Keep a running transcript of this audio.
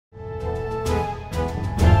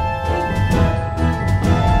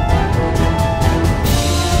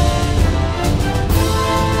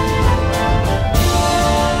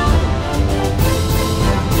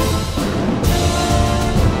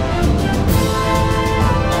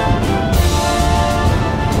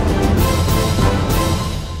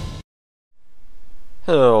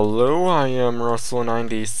Hello, I am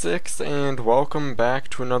Russell96 and welcome back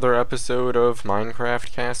to another episode of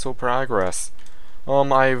Minecraft Castle Progress.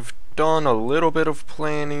 I've done a little bit of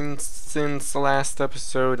planning since the last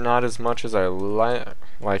episode, not as much as I would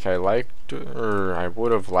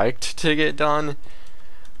have liked to get done,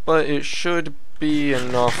 but it should be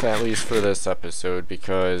enough at least for this episode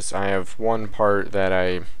because I have one part that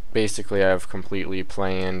I have completely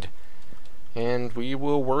planned and we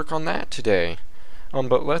will work on that today.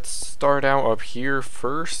 But let's start out up here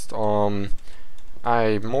first.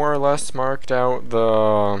 I more or less marked out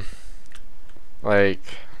the,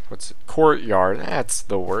 courtyard. That's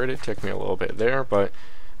the word. It took me a little bit there, but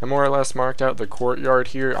I more or less marked out the courtyard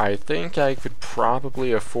here. I think I could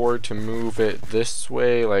probably afford to move it this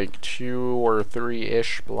way, like 2 or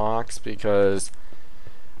 3-ish blocks, because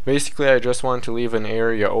basically I just want to leave an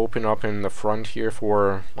area open up in the front here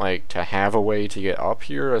for, to have a way to get up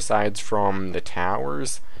here aside from the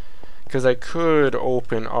towers. Because I could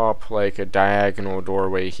open up, a diagonal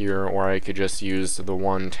doorway here, or I could just use the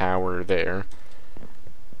one tower there.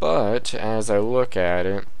 But, as I look at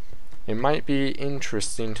it, it might be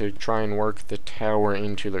interesting to try and work the tower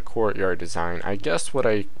into the courtyard design. I guess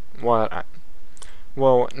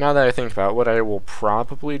well, now that I think about it, what I will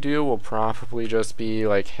probably do will probably just be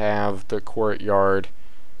have the courtyard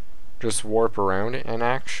just warp around it, and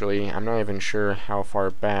actually I'm not even sure how far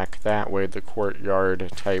back that way the courtyard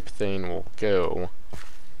type thing will go.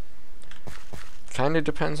 Kind of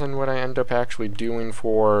depends on what I end up actually doing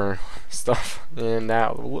for stuff in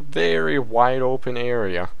that very wide open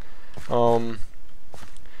area.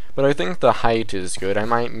 But I think the height is good. I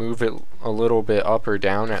might move it a little bit up or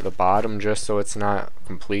down at the bottom just so it's not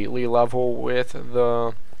completely level with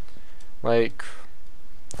the, not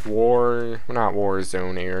war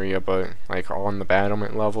zone area, but, on the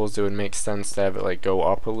battlement levels. It would make sense to have it, go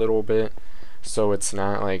up a little bit so it's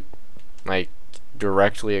not,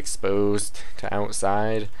 directly exposed to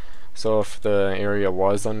outside. So if the area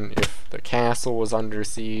was if the castle was under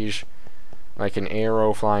siege, an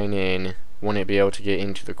arrow flying in wouldn't be able to get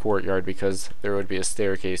into the courtyard because there would be a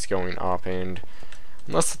staircase going up, and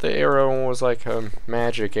unless the arrow was a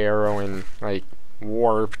magic arrow and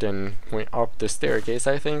warped and went up the staircase,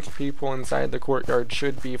 I think people inside the courtyard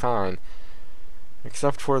should be fine.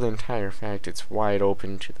 Except for the entire fact it's wide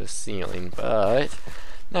open to the ceiling, but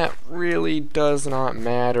that really does not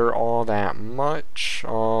matter all that much.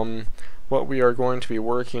 What we are going to be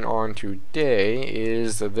working on today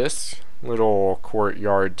is this little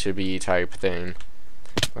courtyard to be type thing.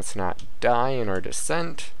 Let's not die in our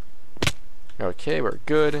descent. Okay, we're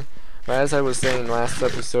good. But as I was saying last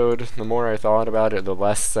episode, the more I thought about it, the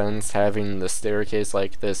less sense having the staircase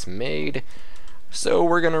like this made. So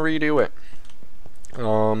we're gonna redo it.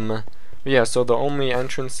 Yeah, so the only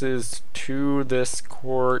entrances to this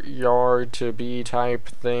courtyard to be type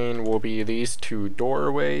thing will be these 2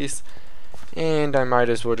 doorways. And I might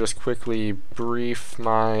as well just quickly brief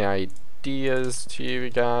my ideas to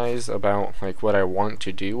you guys about what I want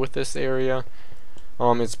to do with this area.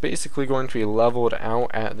 It's basically going to be leveled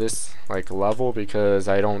out at this level because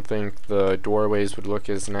I don't think the doorways would look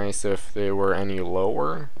as nice if they were any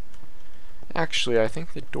lower. Actually, I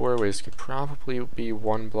think the doorways could probably be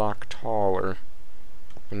 1 block taller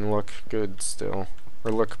and look good still,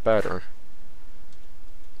 or look better.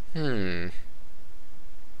 How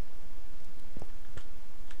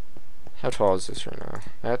tall is this right now?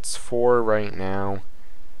 That's 4 right now.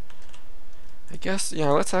 I guess, yeah,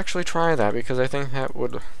 let's actually try that because I think that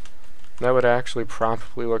would actually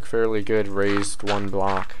probably look fairly good raised 1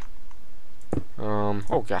 block.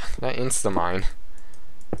 Oh god, that insta-mine.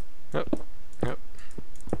 Yep.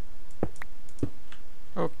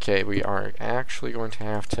 Okay, we are actually going to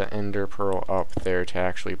have to ender pearl up there to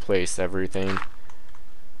actually place everything.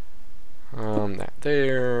 That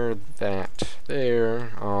there,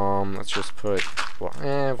 let's just put,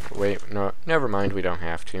 wait, no, never mind, we don't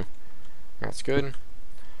have to. That's good.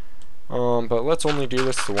 But let's only do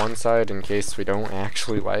this to one side in case we don't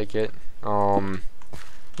actually like it. Yeah,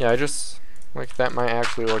 I just, that might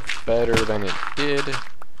actually look better than it did.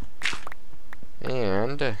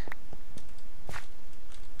 And,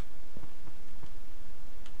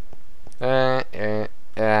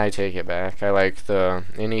 I take it back. I like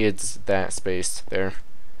it needs that space there.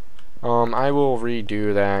 I will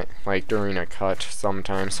redo that, during a cut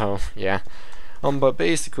sometime, so, yeah. But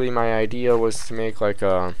basically my idea was to make,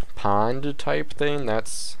 a pond type thing.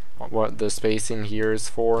 That's what the spacing here is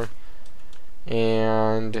for.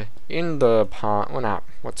 And in the pond, well,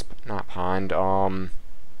 not pond, I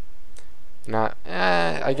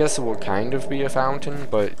guess it will kind of be a fountain,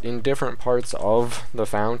 but in different parts of the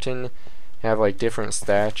fountain, have like different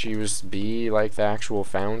statues be like the actual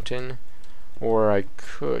fountain, or I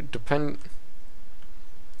could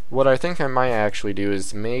what I think I might actually do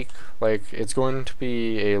is make like it's going to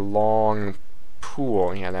be a long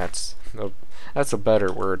pool. Yeah, that's a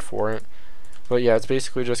better word for it. But yeah, it's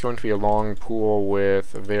basically just going to be a long pool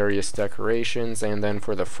with various decorations, and then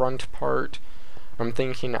for the front part, I'm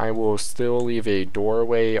thinking I will still leave a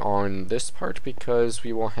doorway on this part because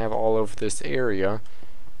we will have all of this area,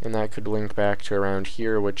 and that could link back to around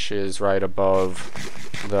here, which is right above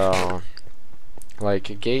the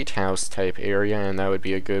like gatehouse type area, and that would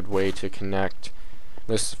be a good way to connect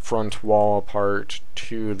this front wall part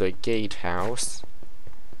to the gatehouse.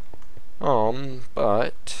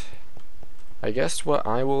 But I guess what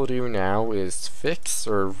I will do now is fix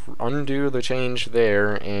or undo the change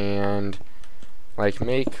there and like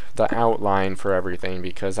make the outline for everything,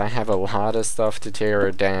 because I have a lot of stuff to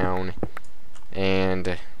tear down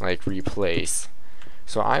and like replace.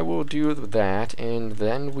 So I will do that, and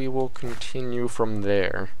then we will continue from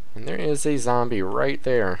there. And there is a zombie right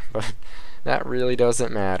there, but that really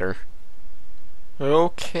doesn't matter.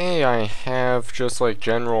 Okay, I have just like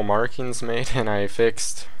general markings made, and I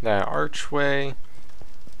fixed that archway.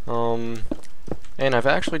 And I've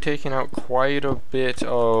actually taken out quite a bit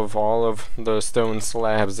of all of the stone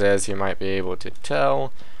slabs, as you might be able to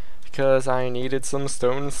tell, because I needed some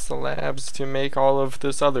stone slabs to make all of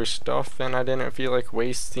this other stuff, and I didn't feel like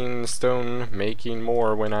wasting stone making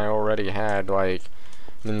more when I already had like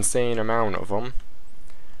an insane amount of them.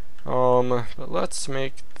 But let's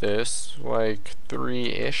make this like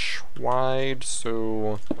 3-ish wide,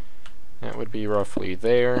 so that would be roughly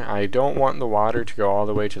there. I don't want the water to go all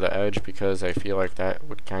the way to the edge because I feel like that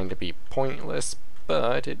would kind of be pointless,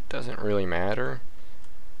 but it doesn't really matter.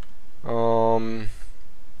 Now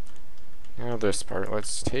this part,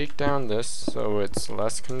 let's take down this so it's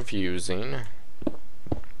less confusing.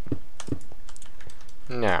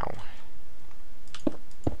 Now,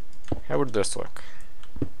 how would this look?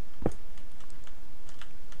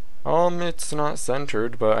 It's not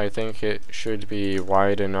centered, but I think it should be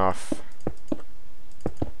wide enough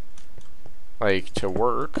like to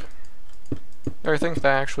work. I think that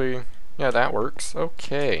actually, yeah, that works.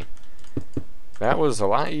 Okay. That was a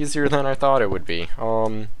lot easier than I thought it would be.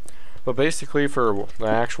 But basically for the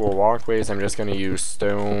actual walkways, I'm just going to use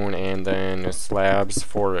stone and then slabs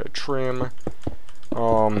for a trim.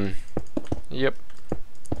 Yep.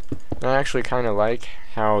 And I actually kind of like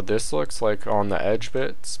how this looks like on the edge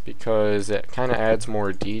bits, because it kind of adds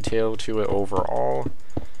more detail to it overall.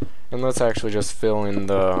 And let's actually just fill in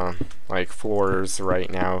the like floors right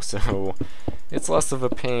now, so it's less of a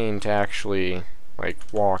pain to actually like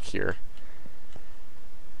walk here.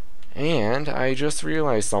 And I just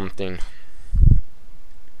realized something.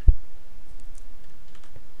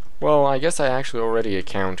 Well, I guess I actually already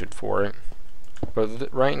accounted for it.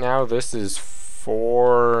 But right now this is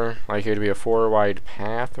 4, like it would be a 4 wide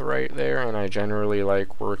path right there, and I generally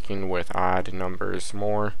like working with odd numbers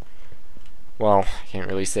more. Well, I can't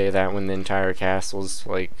really say that when the entire castle's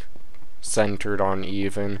like centered on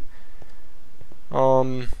even.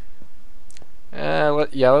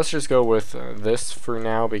 Yeah, let's just go with this for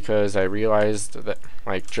now, because I realized that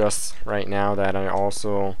like just right now that I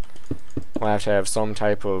also will have to have some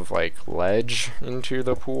type of like ledge into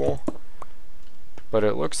the pool. But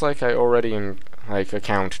it looks like I already like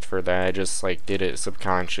accounted for that. I just like did it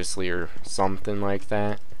subconsciously or something like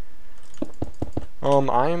that.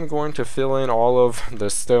 I am going to fill in all of the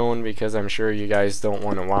stone because I'm sure you guys don't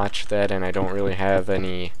want to watch that, and I don't really have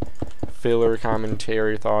any filler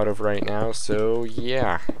commentary thought of right now, so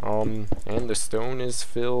yeah. And the stone is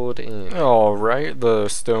filled in. Alright, the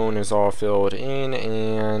stone is all filled in,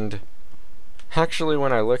 and actually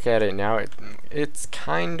when I look at it now, it's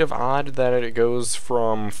kind of odd that it goes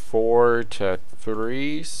from 4 to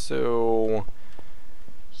 3, so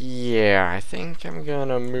yeah, I think I'm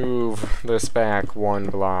gonna move this back 1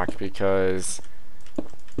 block, because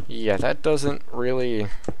yeah, that doesn't really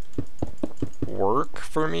work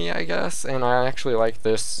for me, I guess, and I actually like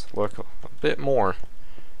this look a bit more.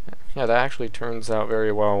 Yeah, that actually turns out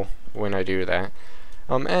very well when I do that.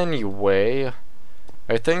 Anyway,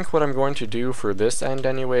 I think what I'm going to do for this end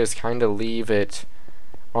anyway is kind of leave it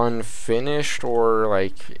unfinished, or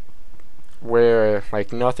like where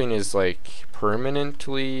like nothing is like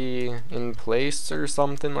permanently in place or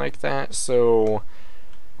something like that. So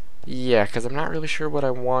yeah, because I'm not really sure what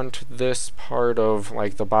I want this part of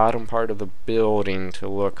like the bottom part of the building to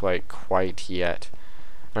look like quite yet.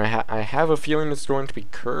 I have a feeling it's going to be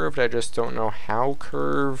curved, I just don't know how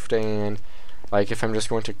curved, and like if I'm just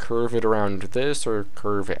going to curve it around this or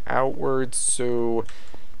curve it outwards. So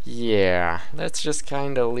yeah, let's just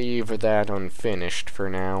kind of leave that unfinished for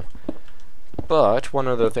now. But one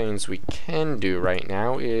of the things we can do right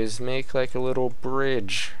now is make like a little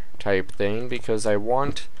bridge type thing, because I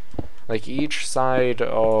want like each side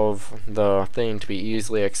of the thing to be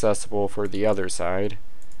easily accessible for the other side.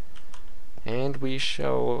 And we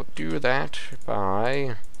shall do that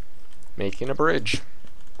by making a bridge.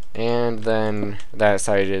 And then that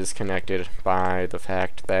side is connected by the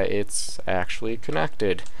fact that it's actually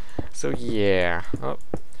connected. So yeah. Oh,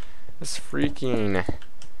 this freaking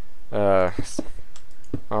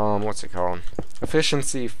what's it called?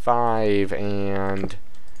 Efficiency 5, and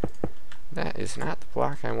that is not the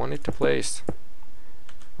block I wanted to place.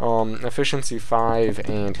 Efficiency 5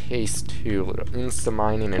 and haste 2,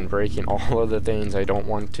 insta-mining and breaking all of the things I don't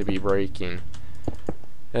want to be breaking.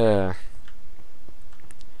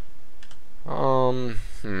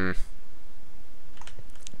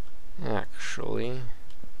 Actually,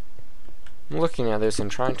 I'm looking at this and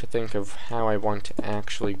trying to think of how I want to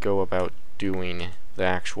actually go about doing the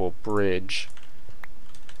actual bridge.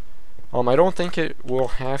 I don't think it will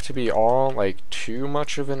have to be all, like, too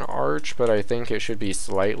much of an arch, but I think it should be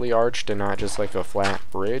slightly arched and not just like a flat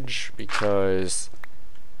bridge, because,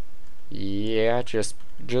 yeah, just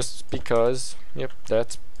because, yep,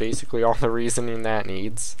 that's basically all the reasoning that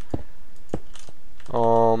needs.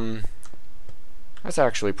 That's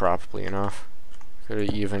actually probably enough.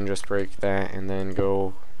 Could even just break that and then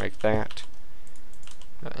go like that.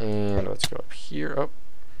 And let's go up here. Oh,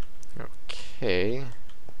 okay.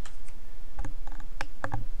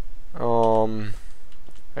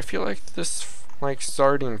 I feel like this, like,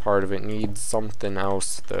 starting part of it needs something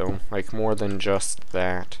else, though. Like, more than just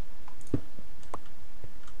that.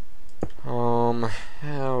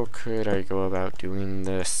 How could I go about doing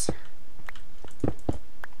this?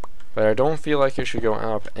 But I don't feel like it should go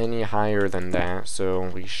up any higher than that, so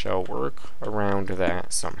we shall work around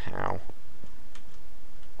that somehow.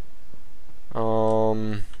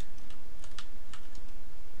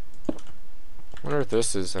 Wonder if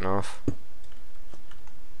this is enough.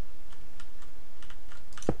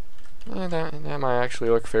 That might actually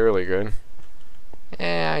look fairly good.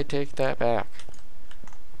 Yeah, I take that back.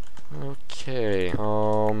 Okay,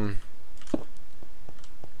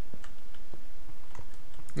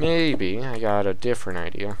 maybe I got a different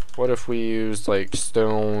idea. What if we used like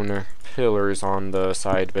stone pillars on the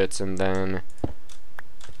side bits and then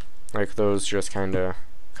like those just kinda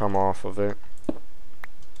come off of it?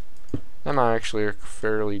 That might actually look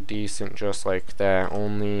fairly decent just like that,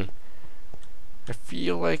 only I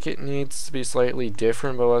feel like it needs to be slightly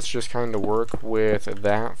different, but let's just kind of work with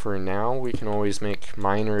that for now. We can always make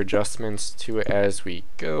minor adjustments to it as we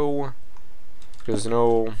go. There's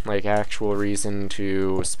no like actual reason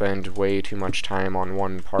to spend way too much time on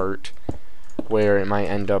one part where it might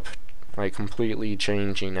end up like completely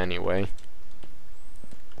changing anyway.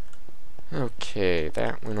 Okay,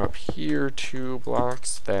 that went up here, 2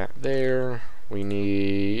 blocks, that there. We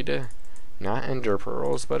need not ender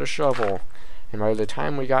pearls, but a shovel. And by the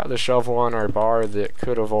time we got the shovel on our bar, that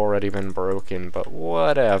could have already been broken, but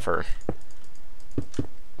whatever.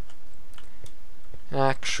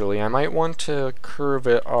 Actually, I might want to curve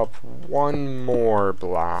it up 1 more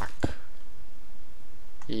block.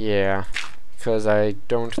 Yeah, because I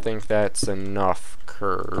don't think that's enough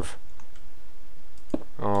curve.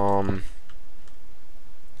 And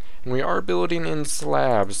we are building in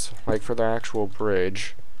slabs, like for the actual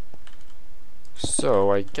bridge.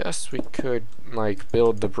 So I guess we could like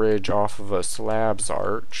build the bridge off of a slabs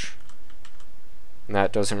arch. And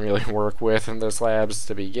that doesn't really work with the slabs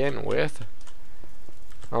to begin with.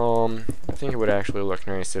 I think it would actually look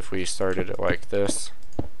nice if we started it like this,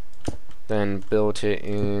 then built it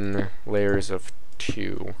in layers of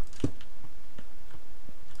 2.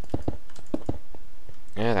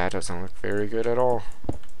 Yeah, that doesn't look very good at all.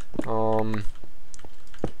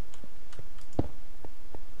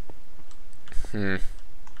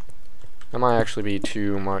 That might actually be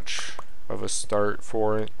too much of a start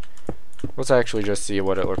for it. Let's actually just see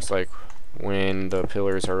what it looks like when the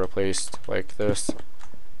pillars are replaced like this.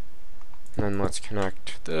 And then let's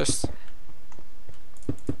connect this.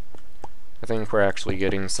 I think we're actually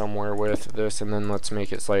getting somewhere with this, and then let's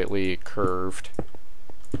make it slightly curved.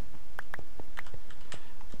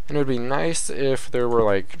 And it would be nice if there were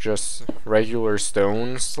like just regular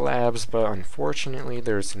stone slabs, but unfortunately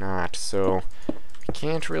there's not, so we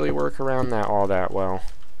can't really work around that all that well.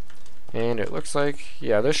 And it looks like,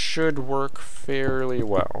 yeah, this should work fairly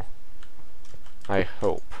well. I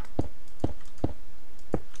hope.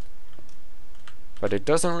 But it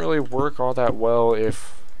doesn't really work all that well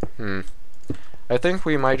if, I think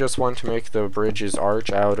we might just want to make the bridge's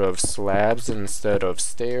arch out of slabs instead of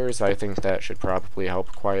stairs. I think that should probably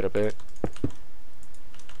help quite a bit.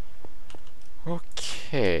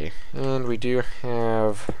 Okay, and we do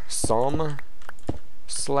have some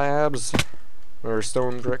slabs, or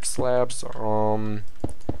stone brick slabs.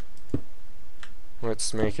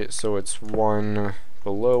 Let's make it so it's one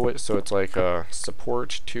below it, so it's like a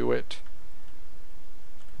support to it.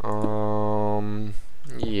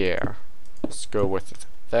 Yeah, let's go with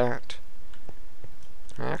that.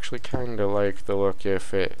 I actually kind of like the look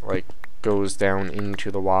if it like goes down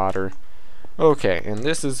into the water. Okay, and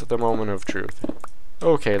this is the moment of truth.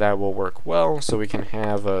 Okay, that will work well, so we can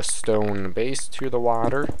have a stone base to the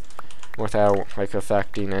water without like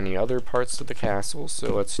affecting any other parts of the castle,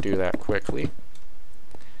 so let's do that quickly.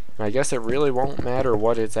 I guess it really won't matter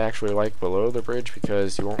what it's actually like below the bridge,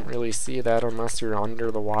 because you won't really see that unless you're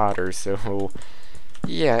under the water, so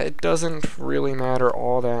yeah, it doesn't really matter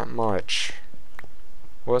all that much.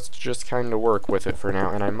 Let's just kind of work with it for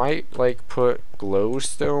now, and I might like put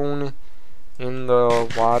glowstone in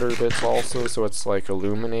the water bits also, so it's like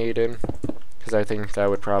illuminated, because I think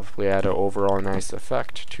that would probably add an overall nice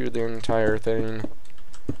effect to the entire thing.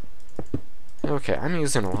 Okay, I'm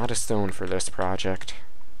using a lot of stone for this project.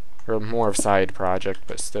 Or more of a side project,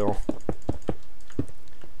 but still.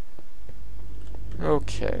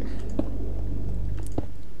 Okay.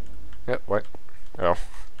 Yep, what? Oh.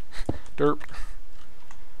 Derp.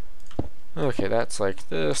 Okay, that's like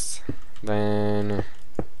this. Then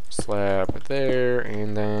slab there,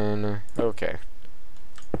 and then okay.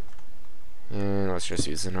 And let's just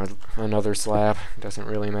use another slab. Doesn't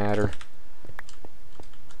really matter.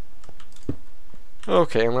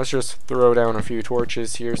 Okay, and let's just throw down a few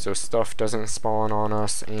torches here so stuff doesn't spawn on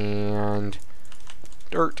us, and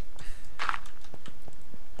dirt.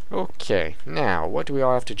 Okay, now what do we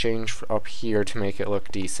all have to change up here to make it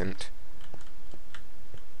look decent?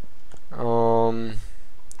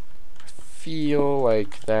 Feel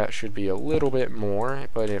like that should be a little bit more,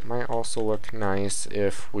 but it might also look nice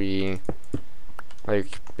if we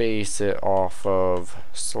like base it off of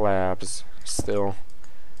slabs still.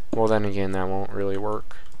 Well, then again, that won't really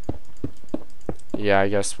work. Yeah, I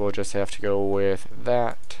guess we'll just have to go with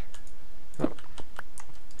that. Oh.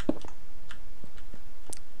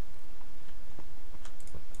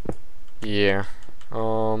 Yeah.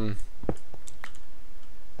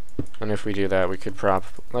 And if we do that, we could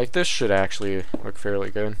probably... Like, this should actually look fairly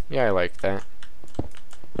good. Yeah, I like that.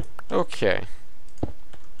 Okay.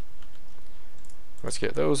 Let's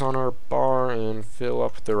get those on our bar and fill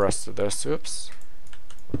up the rest of this. Oops.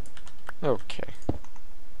 Okay.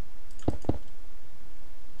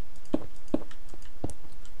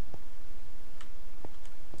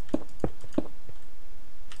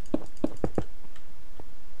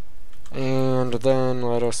 And then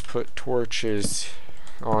let us put torches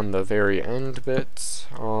on the very end bits.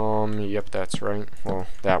 Yep, that's right. Well,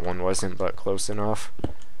 that one wasn't, but close enough.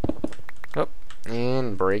 Yep.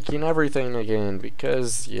 And breaking everything again,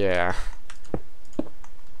 because, yeah.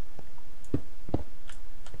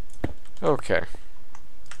 Okay.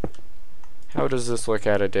 How does this look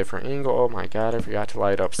at a different angle? Oh my god, I forgot to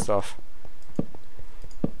light up stuff.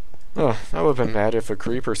 Oh, that would have been bad if a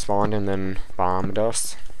creeper spawned and then bombed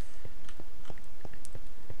us.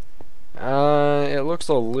 It looks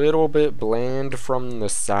a little bit bland from the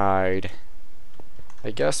side.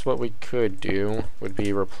 I guess what we could do would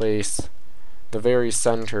be replace the very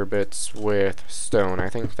center bits with stone. I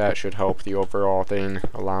think that should help the overall thing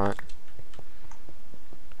a lot.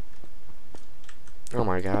 Oh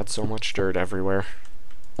my god, so much dirt everywhere.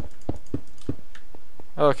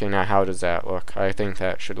 Okay, now how does that look? I think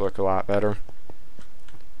that should look a lot better.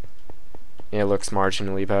 Yeah, it looks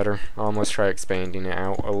marginally better. Let's try expanding it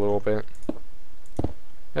out a little bit.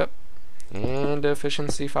 Yep. And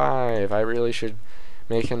efficiency 5. I really should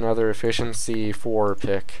make another efficiency 4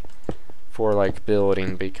 pick for like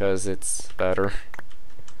building, because it's better.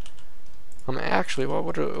 Actually, what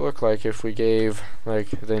would it look like if we gave like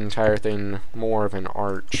the entire thing more of an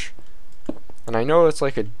arch? And I know it's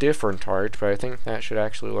like a different arch, but I think that should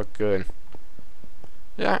actually look good.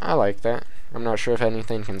 Yeah, I like that. I'm not sure if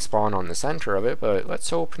anything can spawn on the center of it, but let's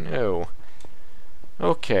hope no.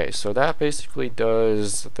 Okay, so that basically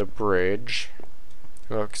does the bridge.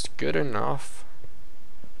 Looks good enough,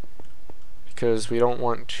 because we don't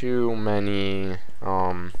want too many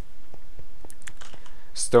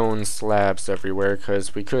stone slabs everywhere,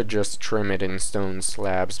 because we could just trim it in stone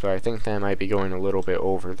slabs, but I think that might be going a little bit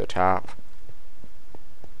over the top.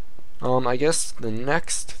 I guess the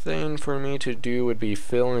next thing for me to do would be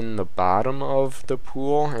fill in the bottom of the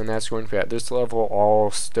pool, and that's going to be at this level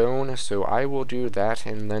all stone, so I will do that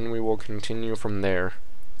and then we will continue from there.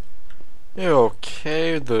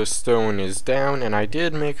 Okay, the stone is down, and I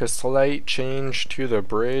did make a slight change to the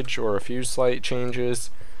bridge, or a few slight changes.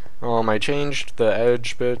 I changed the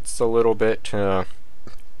edge bits a little bit to,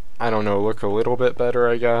 I don't know, look a little bit better,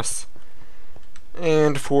 I guess.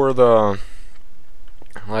 And for the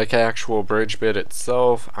actual bridge bit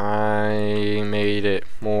itself, I made it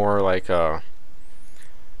more like a,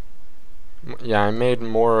 yeah, I made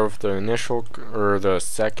more of the initial, or the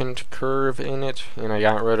second curve in it, and I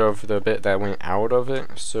got rid of the bit that went out of it,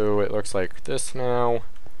 so it looks like this now.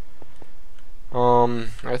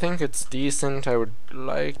 I think it's decent. I would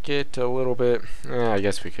like it a little bit. I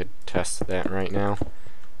guess we could test that right now.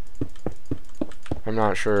 I'm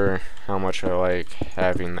not sure how much I like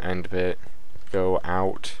having the end bit go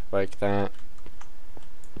out like that.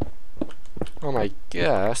 I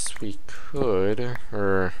guess we could,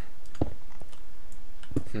 or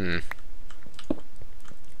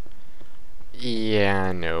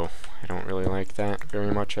yeah, no, I don't really like that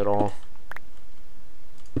very much at all.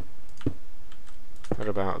 What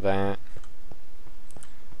about that?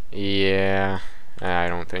 Yeah, I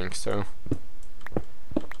don't think so.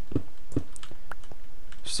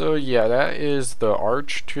 So yeah, that is the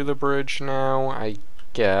arch to the bridge now, I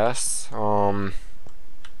guess.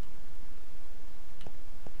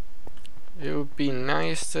 It would be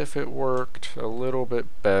nice if it worked a little bit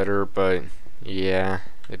better, but yeah,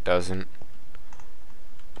 it doesn't.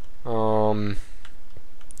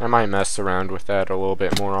 I might mess around with that a little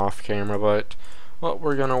bit more off camera, but what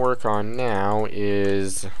we're gonna work on now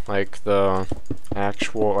is like the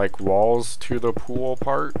actual like walls to the pool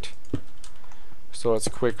part. So let's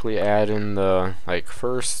quickly add in the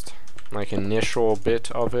first initial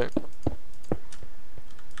bit of it,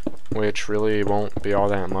 which really won't be all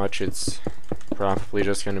that much. It's probably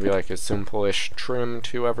just going to be like a simple-ish trim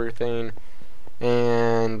to everything,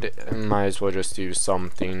 and might as well just do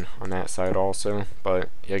something on that side also, but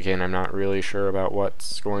again, I'm not really sure about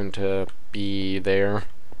what's going to be there.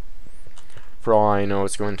 For all I know,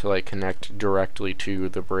 it's going to connect directly to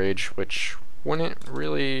the bridge, which wouldn't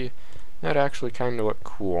really, that'd actually kind of look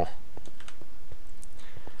cool.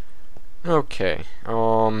 Okay,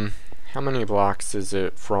 how many blocks is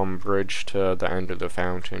it from bridge to the end of the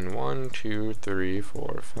fountain? 1, 2, 3,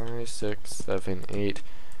 4, 5, 6, 7, 8,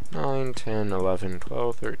 9, 10, 11,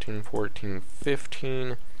 12, 13, 14,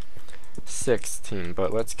 15, 16.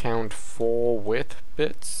 But let's count full width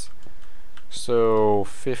bits. So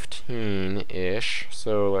 15-ish.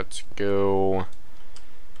 So let's go.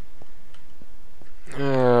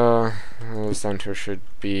 The center should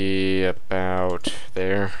be about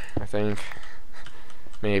there, I think.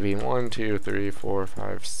 Maybe 1, 2, 3, 4,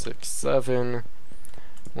 5, 6, 7.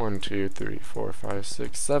 1, 2, 3, 4, 5,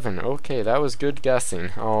 6, 7. Okay, that was good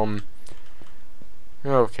guessing.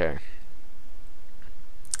 Okay.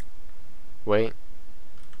 Wait.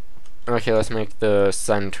 Okay, let's make the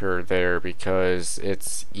center there because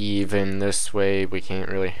it's even this way. We can't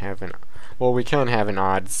really have an, well, we can have an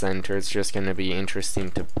odd center. It's just going to be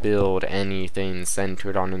interesting to build anything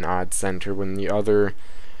centered on an odd center when the other,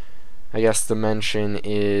 I guess, dimension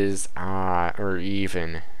is or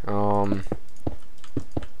even.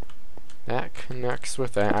 That connects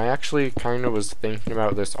with that. I actually kind of was thinking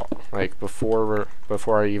about this before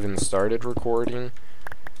I even started recording.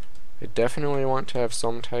 I definitely want to have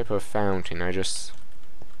some type of fountain. I just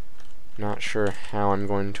not sure how I'm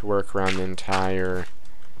going to work around the entire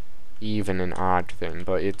even and odd thing,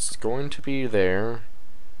 but it's going to be there.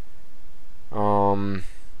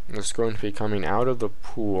 It's going to be coming out of the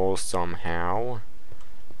pool somehow.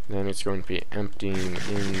 Then it's going to be emptying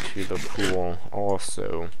into the pool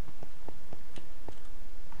also.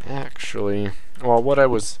 Actually, well, what I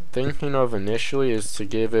was thinking of initially is to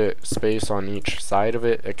give it space on each side of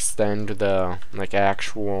it, extend the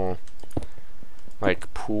actual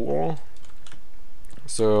pool,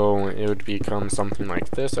 so it would become something like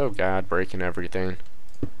this. Oh god, breaking everything.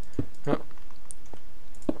 Oh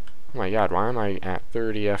my god, why am I at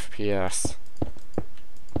 30 FPS?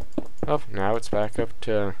 Oh, now it's back up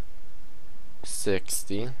to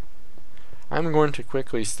 60. I'm going to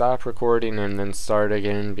quickly stop recording and then start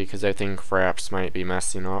again because I think Fraps might be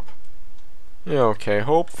messing up. Yeah, okay,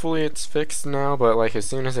 hopefully it's fixed now, but as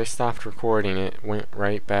soon as I stopped recording it went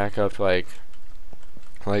right back up like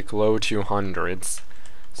low 200s.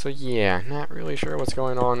 So yeah, not really sure what's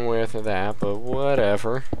going on with that, but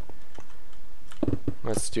whatever.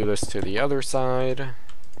 Let's do this to the other side.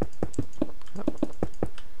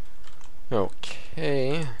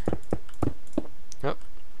 Okay.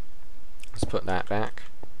 put that back.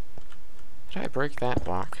 Did I break that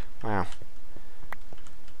block? Wow.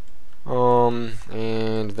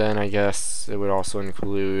 And then I guess it would also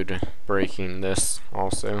include breaking this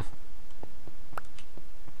also.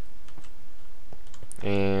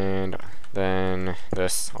 And then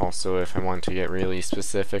this also if I want to get really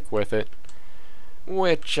specific with it.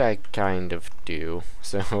 Which I kind of do.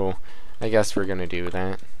 So I guess we're gonna do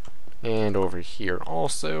that. And over here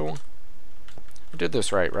also. I did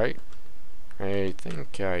this right? I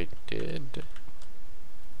think I did.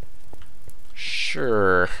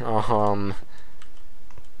 Sure.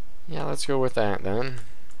 Yeah, let's go with that then.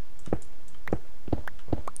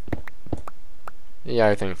 Yeah,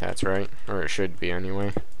 I think that's right. Or it should be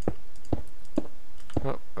anyway.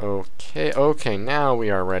 Oh, okay, now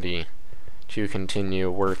we are ready to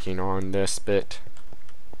continue working on this bit.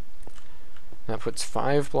 That puts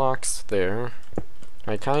 5 blocks there.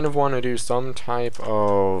 I kind of want to do some type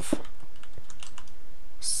of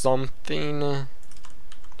something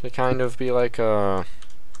to kind of be like a,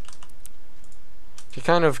 to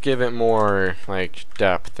kind of give it more like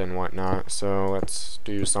depth and whatnot. So let's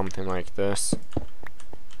do something like this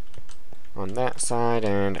on that side,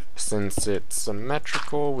 and since it's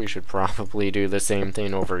symmetrical we should probably do the same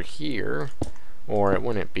thing over here, or it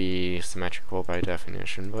wouldn't be symmetrical by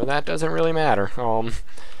definition, but that doesn't really matter.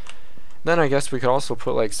 Then I guess we could also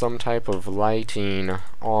put like some type of lighting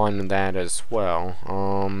on that as well.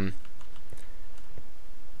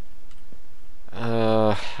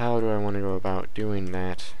 How do I want to go about doing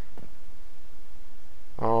that?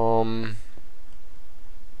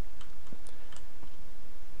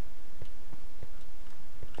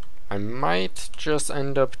 I might just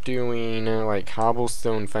end up doing like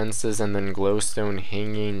cobblestone fences and then glowstone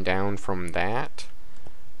hanging down from that.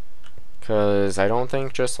 Because I don't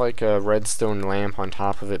think just like a redstone lamp on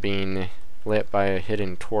top of it being lit by a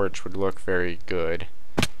hidden torch would look very good.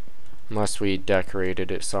 Unless we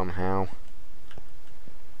decorated it somehow.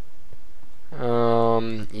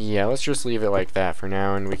 Yeah, let's just leave it like that for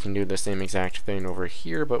now, and we can do the same exact thing over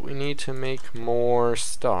here, but we need to make more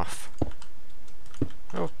stuff.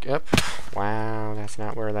 Oh, yep. Wow, that's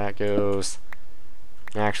not where that goes.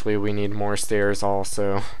 Actually, we need more stairs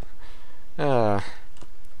also.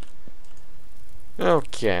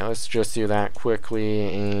 Okay, let's just do that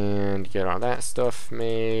quickly and get all that stuff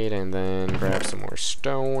made, and then grab some more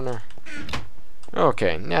stone.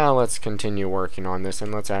 Okay, now let's continue working on this,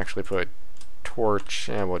 and let's actually put torch,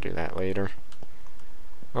 and we'll do that later.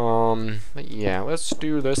 But yeah, let's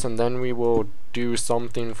do this, and then we will do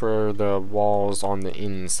something for the walls on the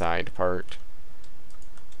inside part.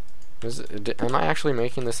 Am I actually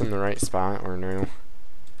making this in the right spot, or no?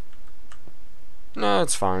 No,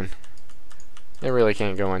 it's fine. It really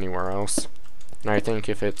can't go anywhere else. And I think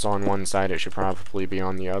if it's on one side, it should probably be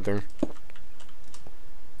on the other.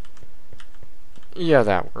 Yeah,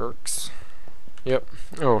 that works. Yep,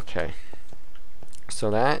 okay. So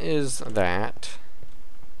that is that.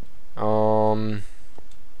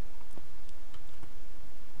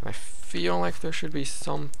 I feel like there should be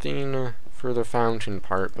something for the fountain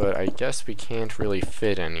part, but I guess we can't really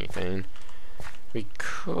fit anything. We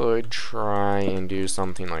could try and do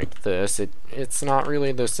something like this. It's not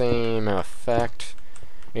really the same effect.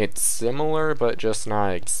 It's similar, but just not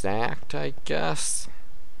exact, I guess.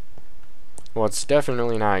 Well, it's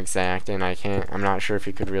definitely not exact, and I'm not sure if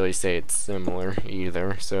you could really say it's similar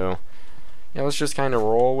either, so yeah, let's just kind of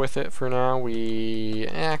roll with it for now.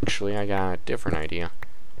 Actually, I got a different idea.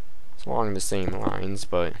 It's along the same lines,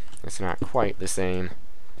 but it's not quite the same.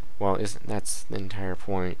 Well, that's the entire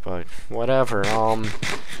point, but whatever.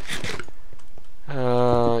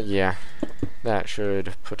 Yeah, that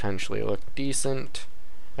should potentially look decent.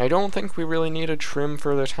 I don't think we really need a trim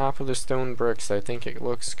for the top of the stone bricks. I think it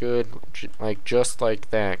looks good, just like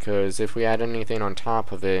that, because if we add anything on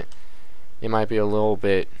top of it, it might be a little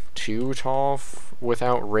bit too tall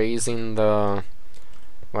without raising the,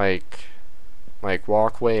 like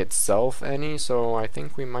walkway itself any, so I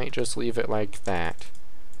think we might just leave it like that.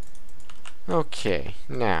 Okay,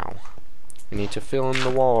 now we need to fill in the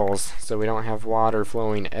walls so we don't have water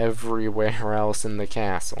flowing everywhere else in the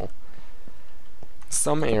castle.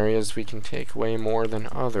 Some areas we can take way more than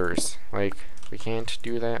others. Like, we can't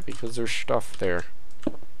do that because there's stuff there.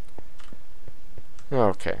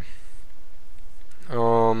 Okay.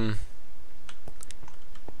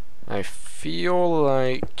 I feel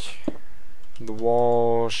like the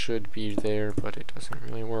wall should be there, but it doesn't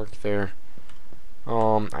really work there.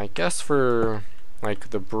 I guess for,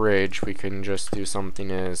 like, the bridge, we can just do something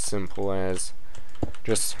as simple as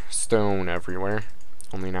just stone everywhere.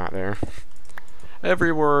 Only not there.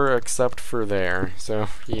 Everywhere except for there, so,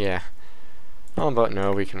 yeah. But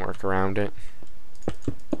no, we can work around it.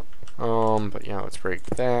 But yeah, let's break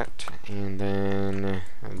that, and then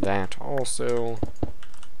that also.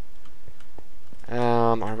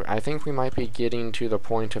 I think we might be getting to the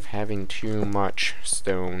point of having too much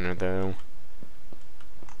stone, though.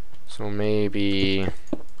 So maybe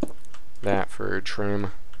that for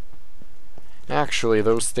trim. Actually,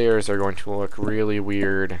 those stairs are going to look really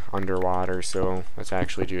weird underwater, so let's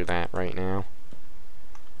actually do that right now.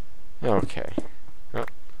 Okay. Oh.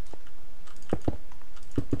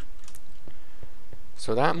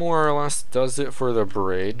 So that more or less does it for the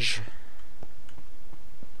bridge.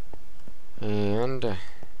 And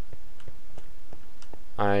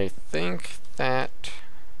I think that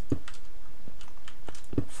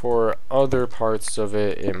for other parts of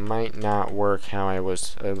it, it might not work how I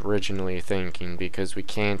was originally thinking, because we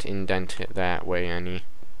can't indent it that way any.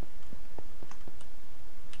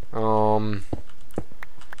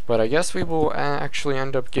 But I guess we will actually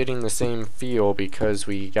end up getting the same feel because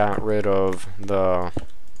we got rid of the,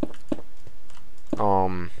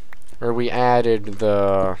 or we added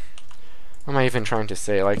the, what am I even trying to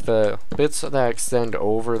say? Like the bits that extend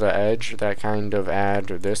over the edge that kind of add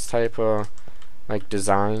this type of like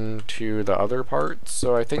design to the other parts,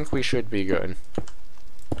 so I think we should be good.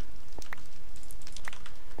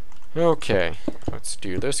 Okay, let's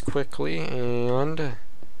do this quickly, and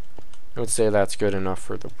I would say that's good enough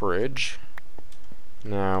for the bridge.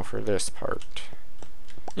 Now for this part.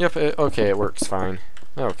 Yep, okay, it works fine.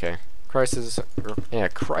 Okay, crisis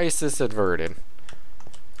averted.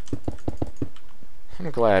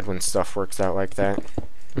 I'm glad when stuff works out like that.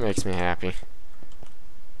 It makes me happy.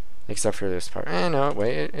 Except for this part. No,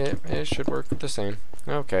 wait, it should work the same.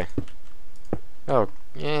 Okay. Oh,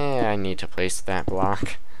 yeah, I need to place that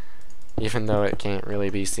block. Even though it can't really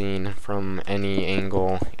be seen from any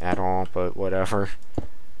angle at all, but whatever.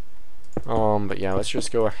 But yeah, let's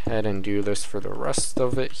just go ahead and do this for the rest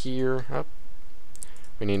of it here. Oh,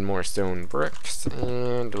 we need more stone bricks,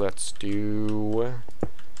 and let's do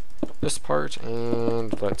this part,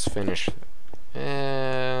 and let's finish.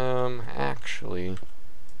 Actually,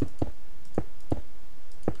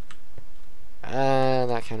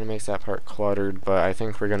 that kind of makes that part cluttered, but I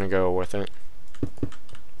think we're gonna go with it,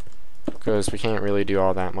 because we can't really do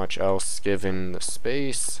all that much else given the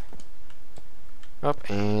space. Up,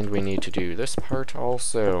 and we need to do this part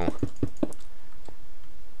also.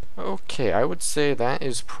 Okay, I would say that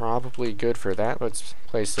is probably good for that. Let's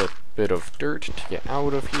place a bit of dirt to get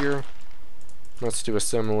out of here. Let's do a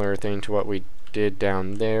similar thing to what we did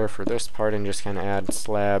down there for this part, and just kind of add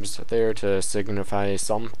slabs there to signify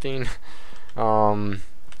something.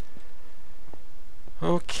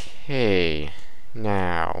 Okay,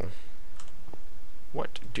 now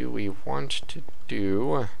what do we want to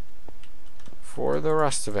do for the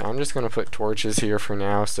rest of it? I'm just going to put torches here for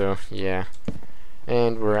now, so yeah.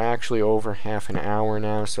 And we're actually over half an hour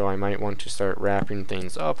now, so I might want to start wrapping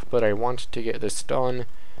things up, but I want to get this done.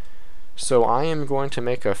 So I am going to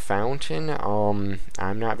make a fountain.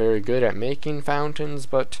 I'm not very good at making fountains,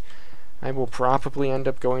 but I will probably end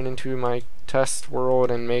up going into my test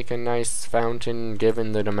world and make a nice fountain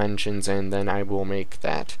given the dimensions, and then I will make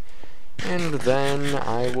that. And then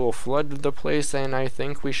I will flood the place, and I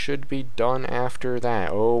think we should be done after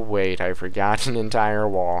that. Oh wait, I forgot an entire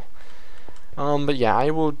wall. But yeah,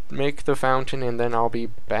 I will make the fountain, and then I'll be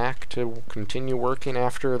back to continue working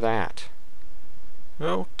after that.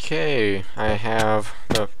 Okay, I have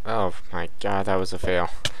the, oh my god, that was a fail.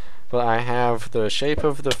 But I have the shape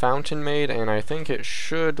of the fountain made, and I think it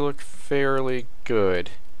should look fairly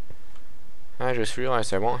good. I just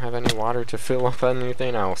realized I won't have any water to fill up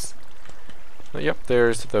anything else. But yep,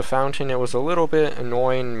 there's the fountain. It was a little bit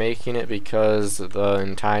annoying making it because the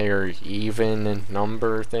entire even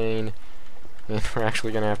number thing. And we're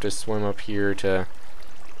actually going to have to swim up here to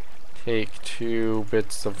take 2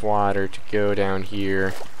 bits of water to go down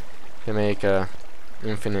here to make a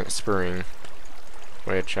infinite spring,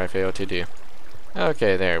 which I failed to do.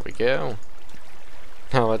 Okay, there we go.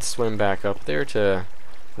 Now let's swim back up there to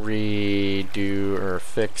redo or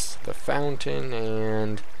fix the fountain,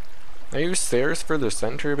 and I used stairs for the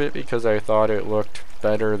center bit because I thought it looked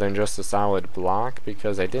better than just a solid block,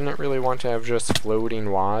 because I didn't really want to have just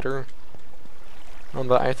floating water.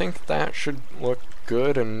 But I think that should look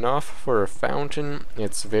good enough for a fountain.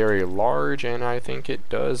 It's very large, and I think it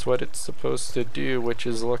does what it's supposed to do, which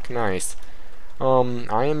is look nice.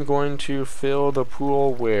 I am going to fill the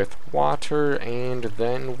pool with water, and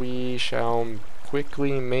then we shall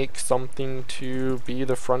quickly make something to be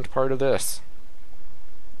the front part of this.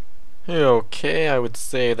 Okay, I would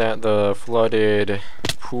say that the flooded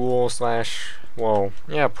pool slash well,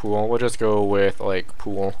 yeah, pool. We'll just go with, like,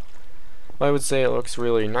 pool. I would say it looks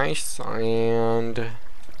really nice, and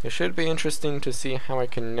it should be interesting to see how I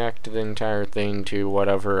connect the entire thing to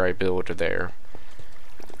whatever I build there.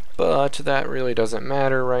 But that really doesn't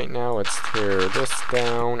matter right now. Let's tear this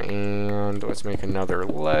down, and let's make another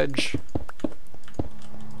ledge.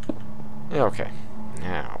 Okay,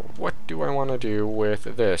 now, what do I want to do with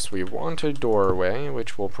this? We want a doorway,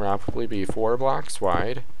 which will probably be 4 blocks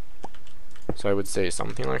wide. So I would say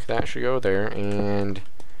something like that should go there, and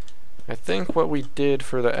I think what we did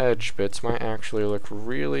for the edge bits might actually look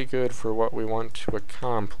really good for what we want to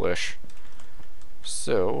accomplish.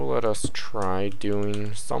 So let us try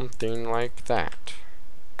doing something like that.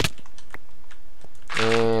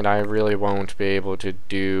 And I really won't be able to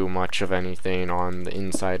do much of anything on the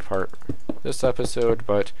inside part this episode,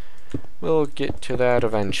 but we'll get to that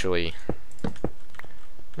eventually.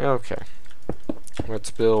 Okay.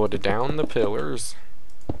 Let's build down the pillars.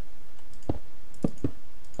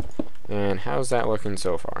 And how's that looking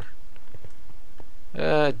so far?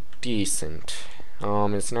 Decent.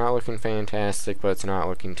 It's not looking fantastic, but it's not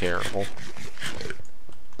looking terrible.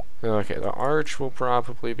 Okay, the arch will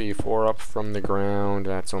probably be 4 up from the ground.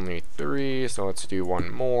 That's only 3, so let's do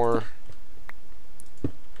 1 more.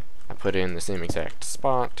 I put it in the same exact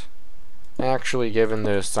spot. Actually, given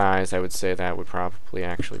the size, I would say that would probably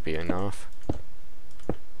actually be enough.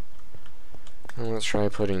 And let's try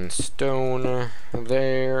putting stone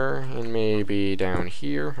there, and maybe down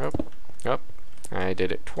here. Oh, I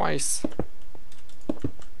did it twice.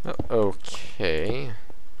 Okay.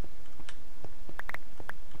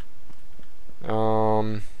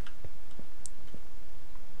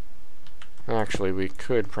 Actually, we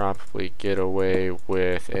could probably get away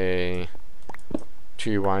with a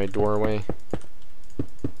 2-wide doorway,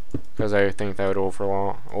 because I think that would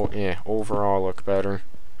overall look better.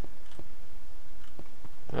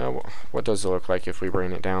 What does it look like if we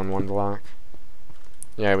bring it down 1 block?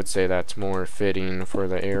 Yeah, I would say that's more fitting for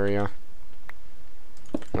the area.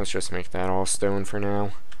 Let's just make that all stone for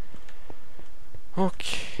now.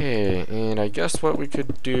 Okay, and I guess what we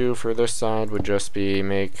could do for this side would just be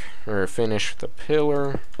finish the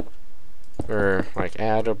pillar, or like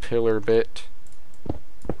add a pillar bit,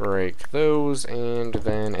 break those, and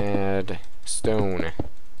then add stone.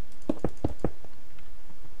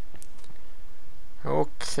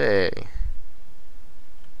 Okay.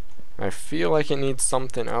 I feel like it needs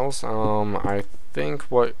something else. I think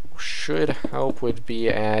what should help would be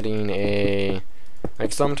adding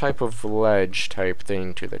some type of ledge type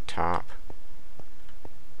thing to the top.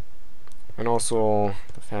 And also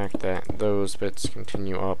the fact that those bits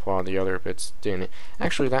continue up while the other bits didn't.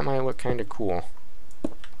 Actually, that might look kind of cool.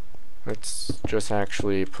 Let's just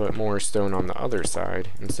actually put more stone on the other side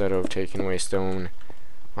instead of taking away stone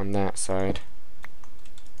on that side.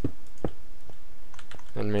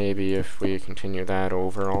 And maybe if we continue that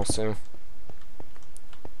over also.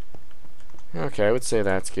 Okay, I would say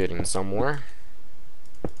that's getting somewhere.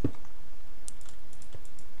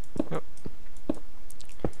 Oh.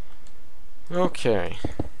 Okay.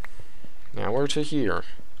 Now we're to here.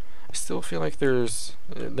 I still feel like there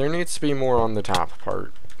needs to be more on the top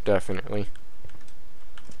part, definitely.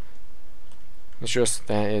 It's just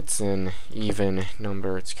that it's an even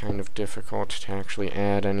number. It's kind of difficult to actually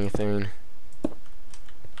add anything.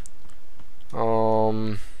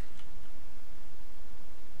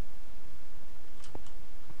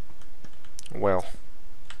 Well,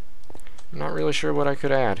 I'm not really sure what I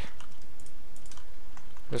could add.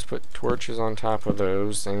 Just put torches on top of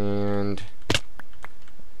those, and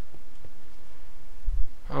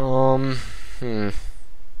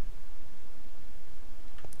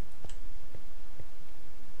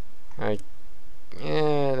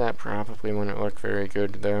yeah, that probably wouldn't look very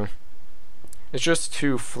good though. It's just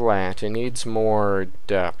too flat. It needs more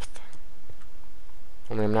depth.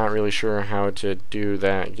 I mean, I'm not really sure how to do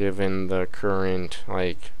that given the current,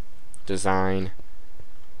 design.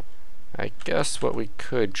 I guess what we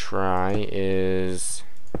could try is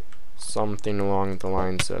something along the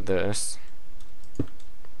lines of this.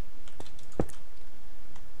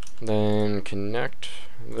 Then connect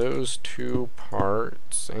those 2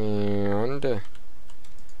 parts and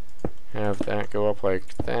have that go up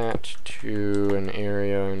like that to an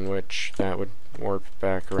area in which that would warp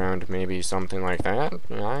back around, maybe something like that.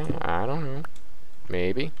 I don't know.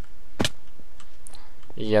 Maybe.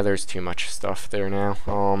 Yeah, there's too much stuff there now.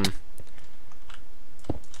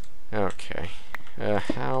 Okay.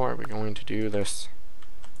 How are we going to do this?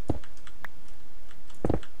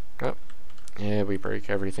 Oh. Yeah, we break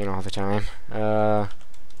everything all the time.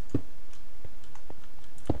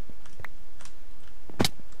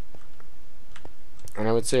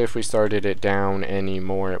 would say if we started it down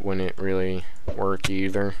anymore, it wouldn't really work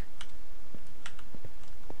either.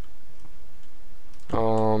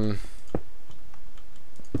 Did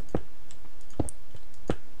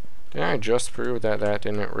I just prove that that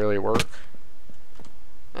didn't really work?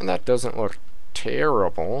 And that doesn't look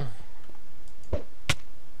terrible.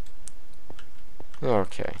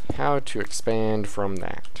 Okay, how to expand from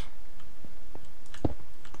that?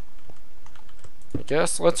 I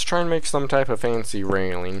guess let's try and make some type of fancy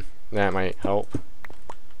railing. That might help.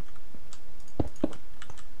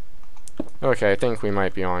 Okay, I think we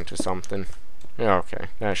might be onto something. Yeah, okay,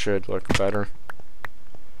 that should look better.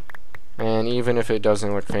 And even if it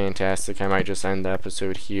doesn't look fantastic, I might just end the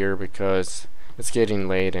episode here because it's getting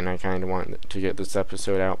late and I kind of want to get this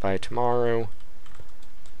episode out by tomorrow.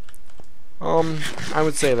 I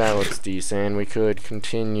would say that looks decent. We could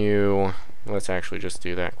continue. Let's actually just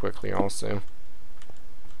do that quickly also.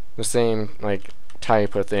 The same, like,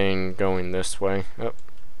 type of thing going this way. Oh.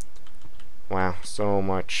 Wow, so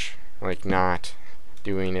much, like, not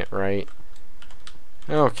doing it right.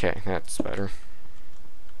 Okay, that's better.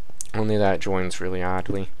 Only that joins really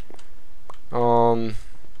oddly. Yeah,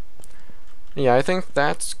 I think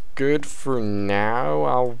that's good for now.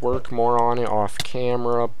 I'll work more on it off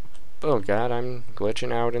camera. Oh god, I'm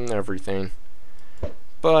glitching out and everything.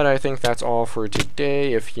 But I think that's all for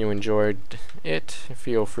today. If you enjoyed it,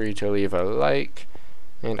 feel free to leave a like.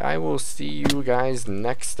 And I will see you guys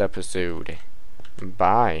next episode.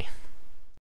 Bye.